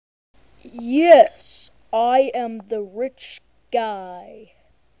Yes, I am the rich guy.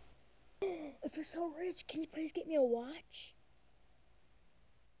 If you're so rich, can you please get me a watch?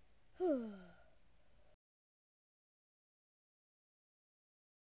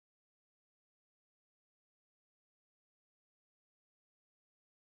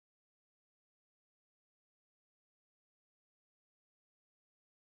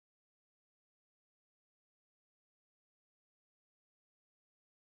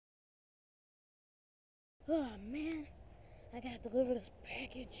 Oh man, I gotta deliver this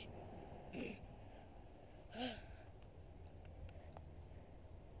package. Come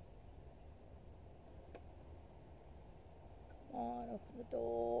on, open the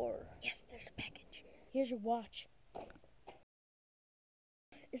door. Yes, there's a package. Here's your watch.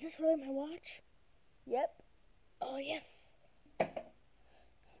 Is this really my watch? Yep. Oh yes.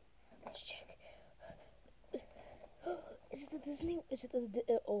 Let's check. Is it the Disney? Is it the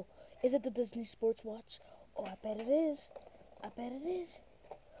Is it the Disney sports watch? Oh, I bet it is. I bet it is.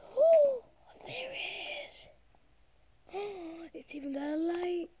 Oh, there it is. Oh, it's even got a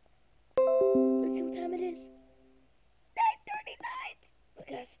light. Let's see what time it is. 9:39. We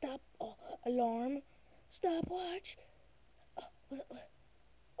gotta stop. Oh, alarm. Stopwatch.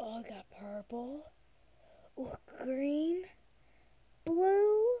 Oh, I got purple. Oh, green.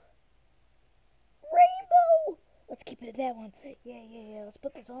 Blue. Rainbow. Let's keep it at that one. Yeah. Let's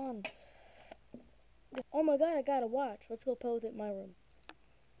put this on. Oh my god, I got a watch. Let's go play with it in my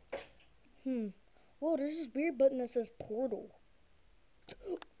room. Whoa, there's this weird button that says portal.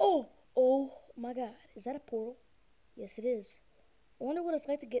 Oh my god. Is that a portal? Yes, it is. I wonder what it's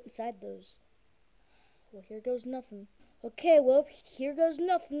like to get inside those. Well, here goes nothing. Okay, well, here goes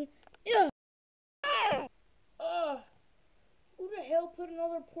nothing. Yeah. Who the hell put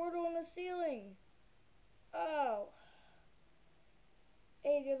another portal in the ceiling? Oh.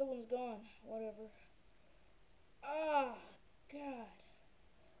 Hey, the other one's gone. Whatever. Ah, God.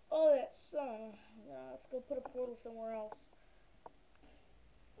 Oh, that sun. Let's go put a portal somewhere else.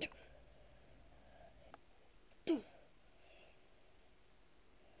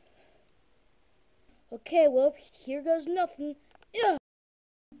 Okay, well, here goes nothing. Yeah.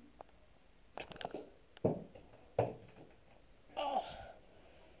 Oh.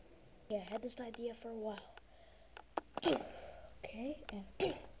 Yeah, I had this idea for a while. Okay, and